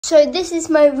So this is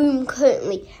my room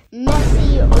currently,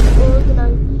 messy,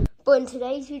 unorganised, but in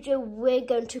today's video we're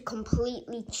going to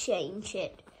completely change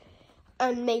it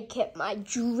and make it my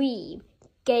dream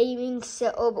gaming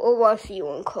setup, or whatever you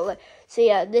want to call it. So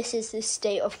yeah, this is the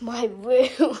state of my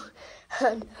room,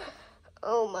 and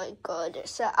oh my god,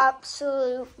 it's an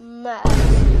absolute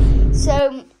mess.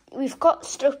 So we've got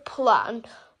stuff planned,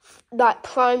 like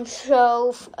prime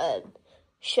shelves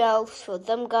for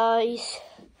them guys.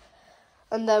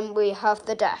 And then we have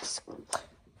the desk.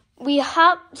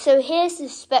 So here's the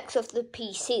specs of the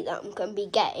PC that I'm going to be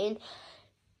getting.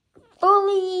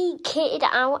 Fully kitted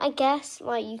out, I guess,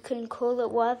 like you can call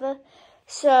it whatever.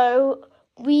 So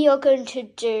we are going to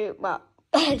do, well,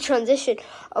 a transition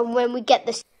on when we get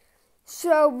this.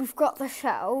 So we've got the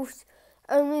shelves,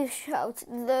 and we've shelved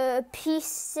the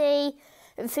PC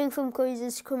and thing from Coins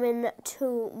is coming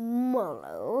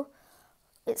tomorrow.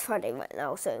 It's Friday right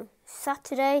now, so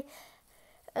Saturday.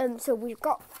 So we've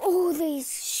got all these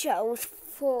shelves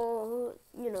for,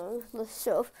 the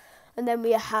stuff. And then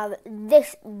we have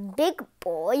this big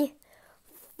boy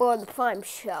for the prime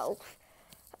shelf.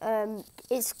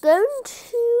 It's going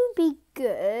to be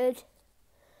good.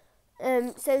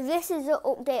 So this is an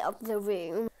update of the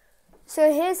room.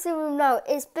 So here's the room now.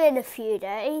 It's been a few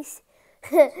days,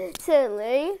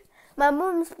 certainly. My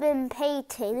mum's been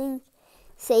painting.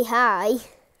 Say hi.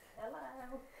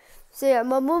 So yeah,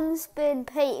 my mum's been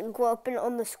painting while I've been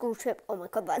on the school trip. Oh my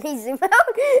god, that needs to zoom out.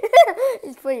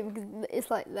 It's funny because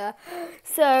it's like that.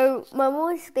 So my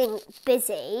mum's been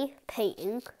busy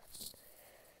painting.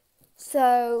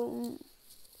 So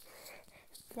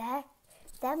there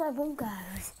my mum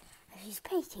goes, and she's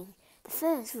painting the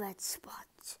first red spot.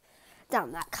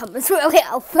 Damn, that camera's really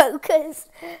out of focus.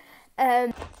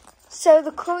 So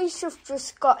the curry stuff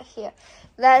just got here.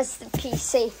 There's the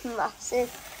PC,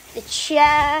 massive. The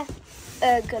chair,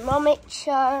 ergonomic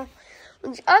chair,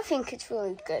 which I think it's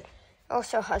really good. It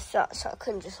also has that, so I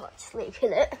can just sleep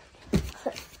in it.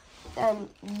 And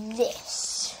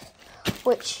this,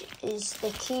 which is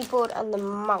the keyboard and the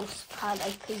mouse pad,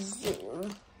 I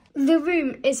presume. The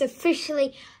room is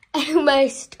officially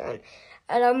almost done,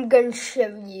 and I'm going to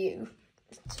show you.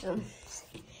 So,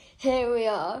 here we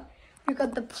are. We've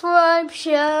got the prime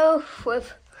shelf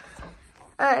with.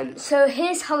 So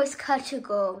here's how it's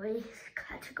categorized.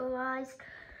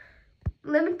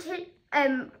 Limited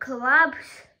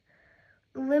collabs,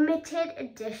 limited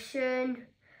edition,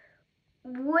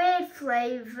 weird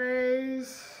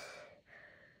flavours,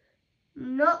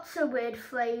 not so weird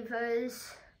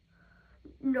flavours,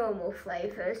 normal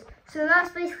flavours. So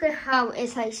that's basically how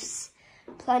it's like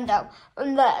planned out.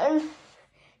 And then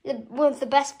one of the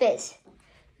best bits,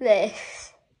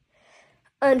 this.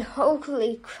 And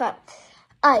holy crap,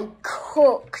 I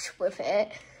cooked with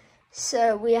it.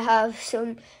 So we have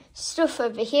some stuff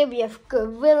over here. We have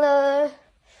Gorilla.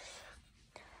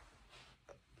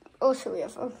 Also we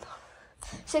have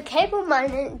so cable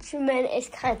management is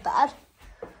kind of bad,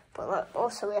 but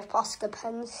also we have plastic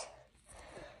pens.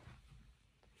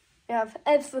 We have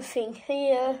everything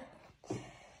here.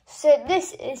 So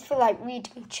this is for like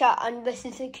reading chat, and this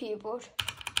is the keyboard.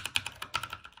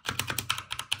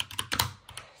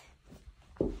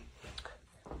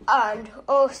 And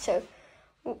also,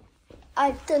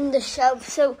 I've done the shelf.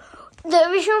 So the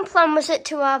original plan was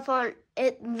to have on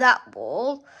that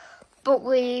wall, but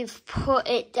we've put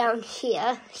it down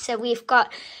here. So we've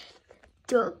got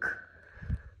duck.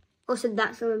 Also,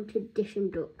 that's a limited edition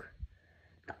duck.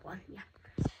 That one,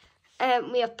 yeah.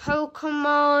 We have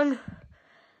Pokemon,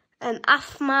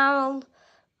 Aphmau,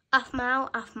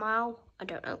 I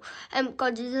don't know.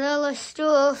 Godzilla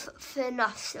stuff,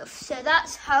 FNAF stuff. So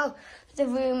that's how the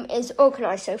room is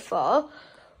organised so far.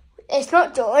 It's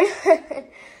not done.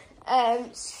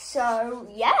 So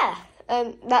yeah,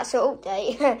 that's an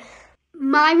update.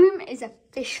 My room is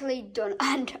officially done,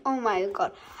 and oh my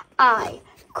god, I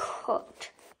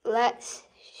cooked. Let's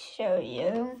show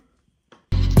you.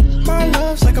 My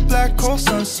love's like a black hole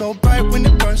sun, so bright when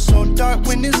it burns, so dark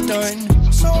when it's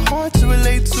done. So hard to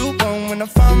relate to one when I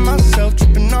find myself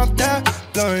tripping off that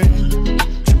blunt.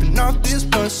 Tripping off this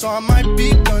blunt, so I might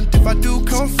be blunt if I do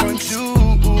confront you.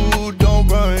 Don't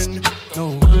run,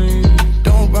 no,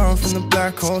 don't run from the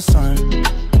black hole sun.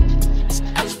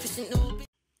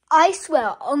 I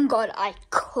swear on God, I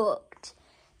cooked.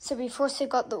 So we've also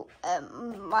got the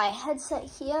my headset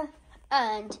here,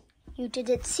 and you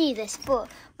didn't see this, but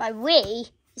my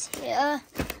Wii is here.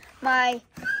 My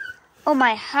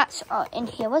hats are in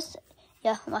here.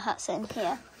 Yeah, my hats are in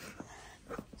here.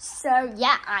 So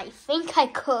yeah, I think I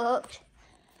cooked.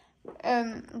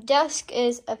 Desk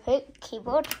is epic.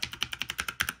 Keyboard.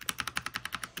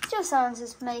 still sounds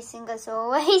as amazing as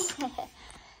always.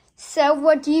 So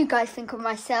what do you guys think of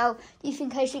myself? Do you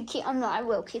think I should keep, I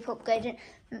will keep upgrading.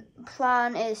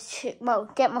 Plan is to,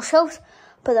 well, get more shelves,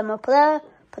 put them up there,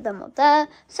 put them up there.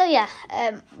 So yeah,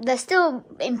 there's still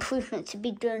improvements to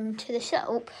be done to the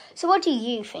setup. So what do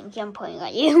you think? I'm pointing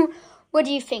at you. What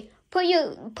do you think? Put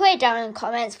it down in the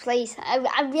comments, please.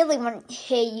 I really want to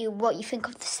hear what you think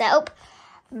of the setup.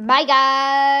 Bye,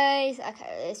 guys.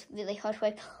 Okay, it's really hard to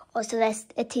wait. Also, there's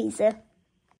a teaser.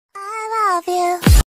 I love you.